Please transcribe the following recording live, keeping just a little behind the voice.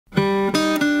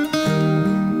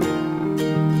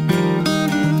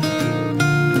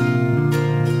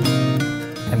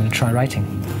try writing.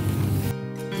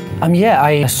 Yeah,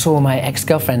 I saw my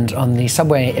ex-girlfriend on the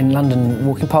subway in London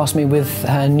walking past me with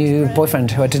her new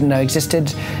boyfriend who I didn't know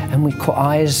existed, and we caught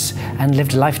eyes and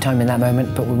lived a lifetime in that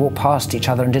moment, but we walked past each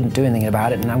other and didn't do anything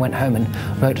about it, and I went home and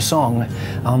wrote a song,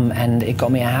 and it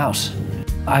got me a house.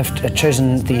 I've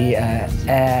chosen the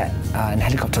air and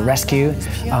helicopter rescue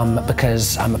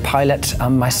because I'm a pilot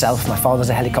myself. My father's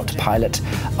a helicopter pilot,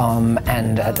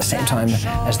 and at the same time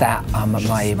as that,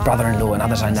 my brother-in-law and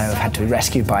others I know have had to be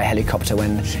rescued by a helicopter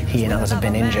when he and others have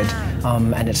been injured.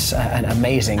 And it's an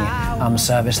amazing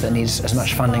service that needs as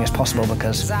much funding as possible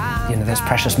because there's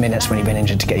precious minutes when you've been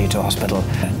injured to get you to a hospital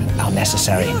are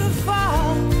necessary.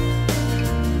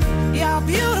 You're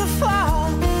beautiful.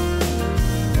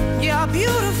 You're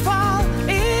beautiful.